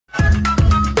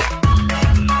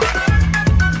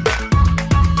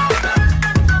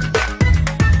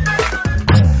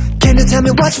Tell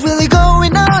me what's really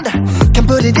going on. Can't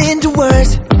put it into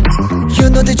words. You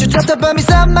know that you dropped the bomb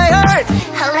inside my heart.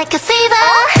 Like a fever.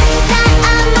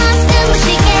 I'm lost in the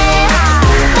secret.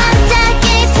 반짝이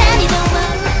tiny the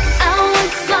one. I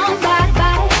want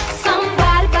somebody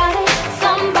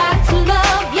to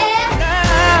love,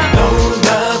 yeah. No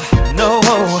love,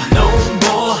 no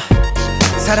more.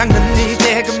 사랑은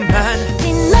이제 그만.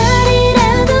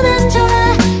 빈말이라도 난 좋아.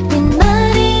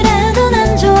 빈말이라도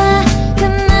난 좋아. 그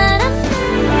말은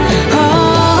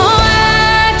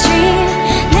아직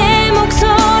내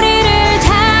목소리를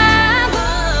타고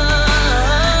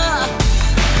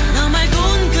너 말곤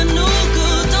그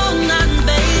누구도 난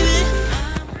baby.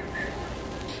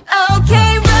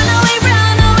 Okay, run away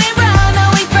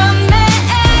from me.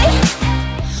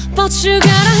 But you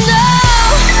gotta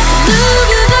know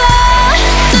누구도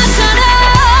너처럼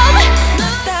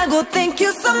너다고. Thank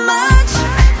you so much.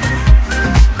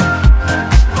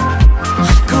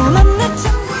 고만 내 참.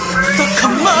 So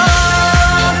come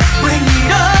on, bring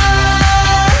it on.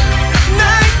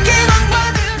 날개 막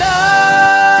받으러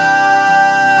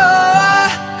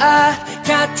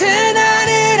같은 하늘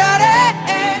아래.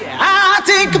 I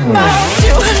think about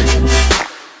you.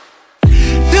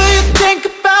 Do you think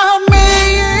about me?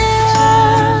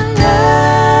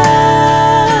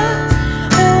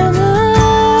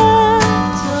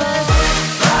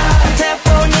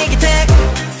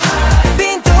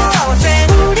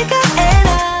 우리가 애라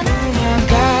그냥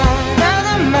가라는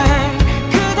말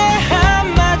그대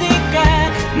한마디가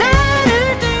나를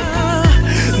들.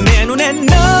 내 눈에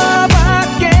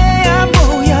너밖에 안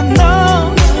보여. 너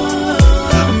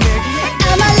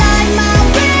I'm alive my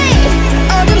way.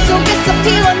 어둠 속에서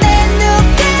피워낸 new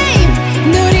game.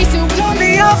 누릴 수 Don't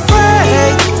be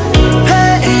afraid.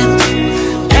 Hey,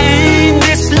 ain't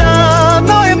this love.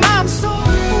 너의 맘속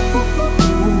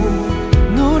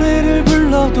노래를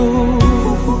불러도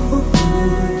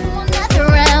another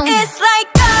round. It's like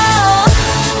gold.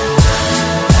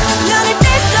 눈을 뗄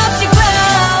수 없이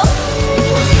glow.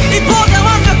 이보다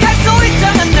완벽할 수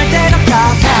있다면 날 데려가.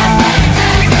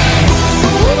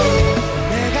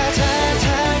 내가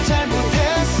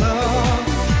잘못했어.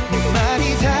 네 말이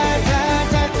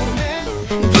달달달콤해.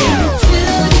 Two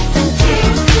different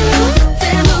teams.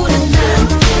 때문에 난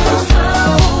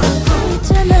무서워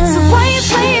있잖아. So why you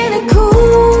playing it cool?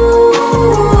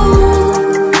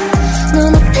 넌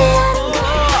어때 아닌 걸.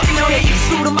 너의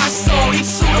입술은 my soul,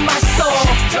 입술은 my soul.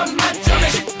 점만점에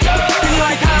 10점.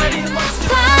 너의 가린 모습.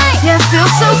 Yeah, feel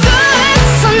so good,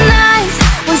 so nice.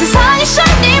 온 세상이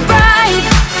shining bright.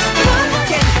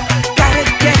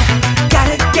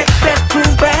 Gotta get that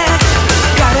groove back.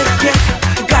 Gotta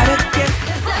get.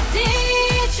 The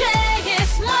DJ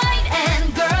is mine, and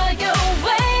girl, you're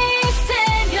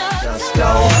wasting your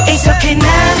time. It's okay 난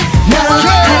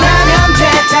하나면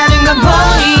됐다는 건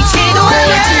보이지도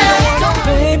않아.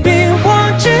 Baby,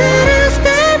 want you to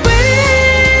stay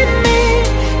with me.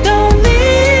 Don't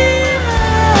leave.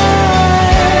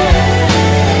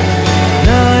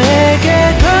 너에게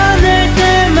건넬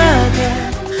때마다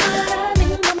아는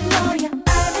건 너야,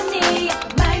 아르니.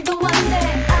 말도 안 돼,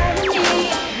 아르니.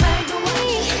 말도 안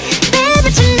돼. Baby,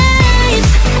 tonight,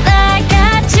 like a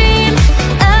dream.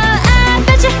 I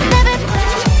bet you never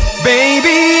play.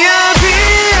 Baby, I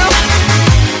feel.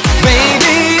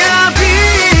 Baby, I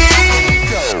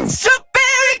feel. So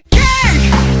very gay.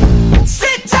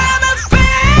 Sit down and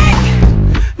fake.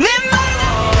 내 말.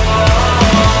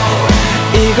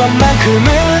 이것만큼은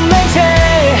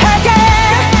맹세하게.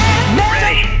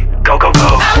 Ready, go, go, go.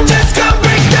 I'm just gonna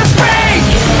break the break.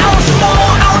 I want some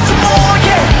more,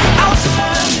 yeah. I want some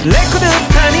more.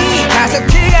 레코드판이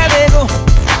카세트가 되고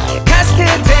카세트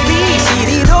데뷔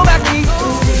CD로 바뀌고.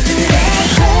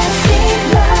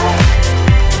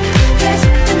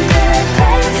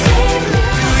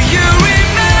 Do you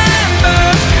remember?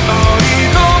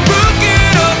 어리고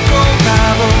부끄럽고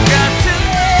바보 같은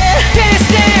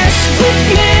Dance with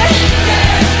me.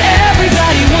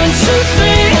 Everybody wants to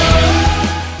free.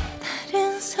 다른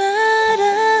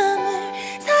사람을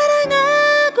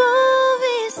사랑하고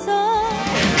있어.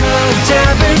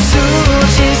 걷잡을 수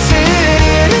없이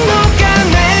스르르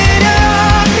녹아내려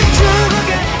죽어가.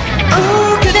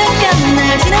 그대가 날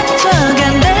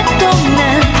지나쳐간다 동안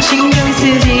신경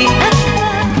쓰지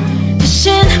않아. 대신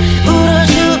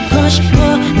울어주고 싶어.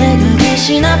 내가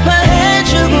대신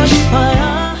아파해주고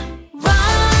싶어요.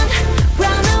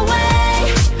 Run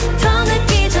away. 더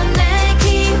늦기 전에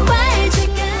기회를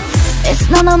줄게. It's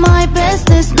none of my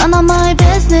business, none of my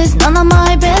business, none of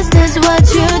my business what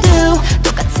you do.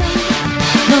 똑같은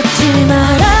놓지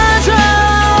말아줘.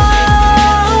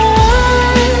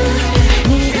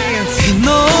 이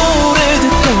노래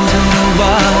듣고 돌아와.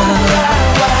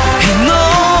 이 노래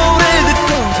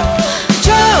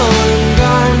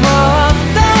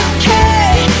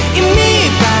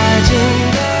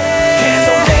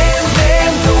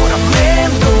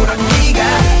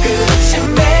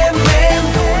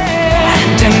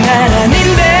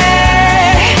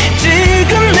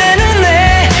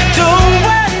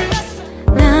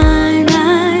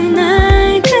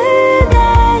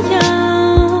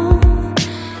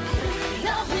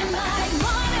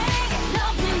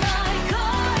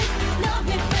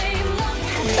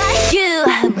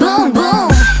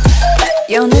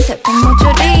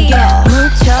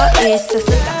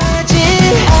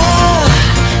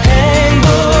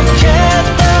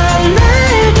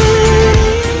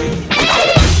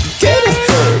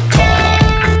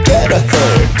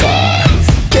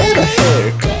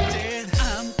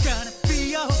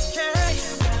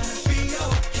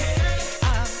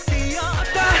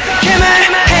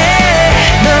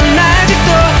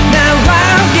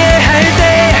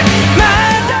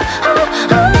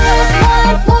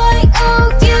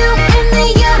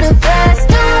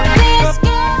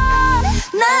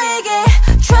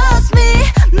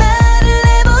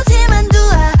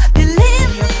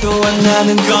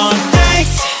된다는 건데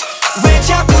왜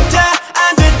자꾸 다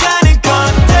안 된다는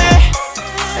건데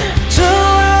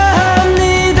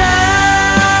좋아합니다.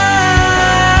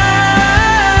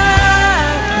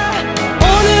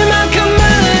 오늘만큼은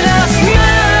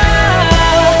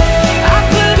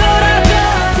아프더라도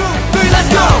Let's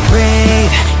go!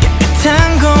 Breathe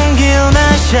깨끗한 공기를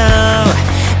마셔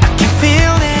I can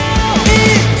feel it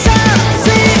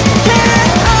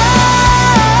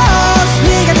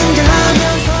네가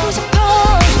등장하면서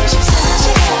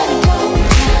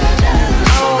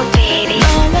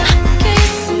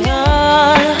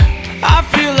I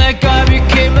feel like I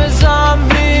became a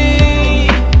zombie.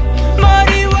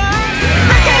 머리와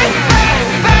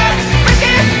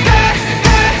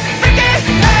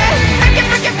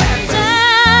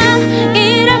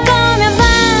이럴 거면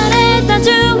말해다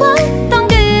주었던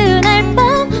그날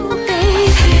밤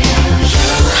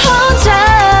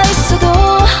혼자 있어도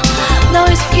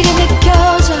너의 손길이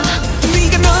느껴져.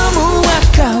 네가 너무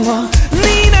아까워.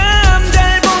 네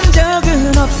남자를 본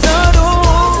적은 없어도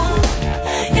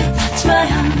You touch my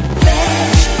heart,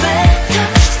 baby.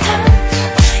 Touch,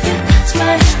 touch. You touch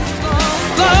my heart.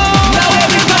 Now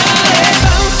everybody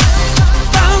bounce,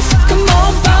 bounce, come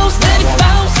on bounce, let it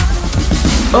bounce.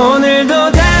 오늘도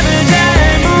답을 잘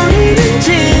모르는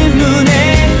질문에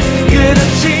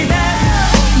끝없이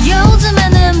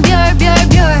요즘에는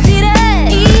별별별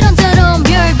이런저런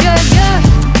별별별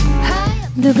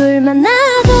누굴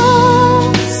만나도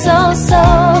so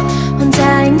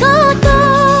혼자인 것도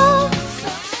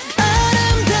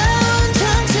아름다운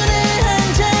청춘의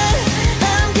한잔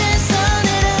함께서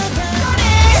내려가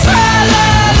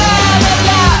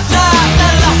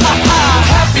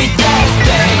Happy Day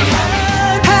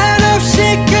한없이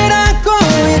끌어안고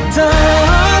있던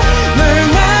널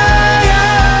나야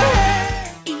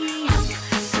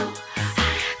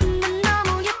넌 너무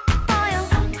예뻐요.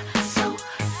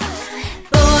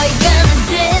 Boy gonna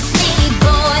diss me,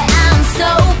 boy I'm so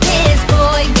pissed,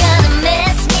 boy gonna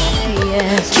miss me.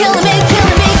 Killing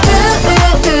me good.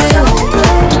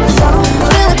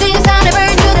 Feel the things I never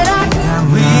knew that I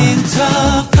Winter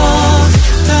cold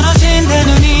떨어진다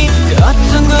눈이 그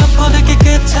어떤 것보다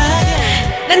깨끗하게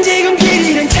난 지금 길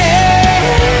잃은 채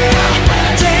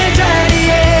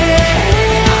제자리에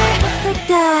like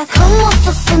that.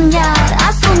 겉모습은 야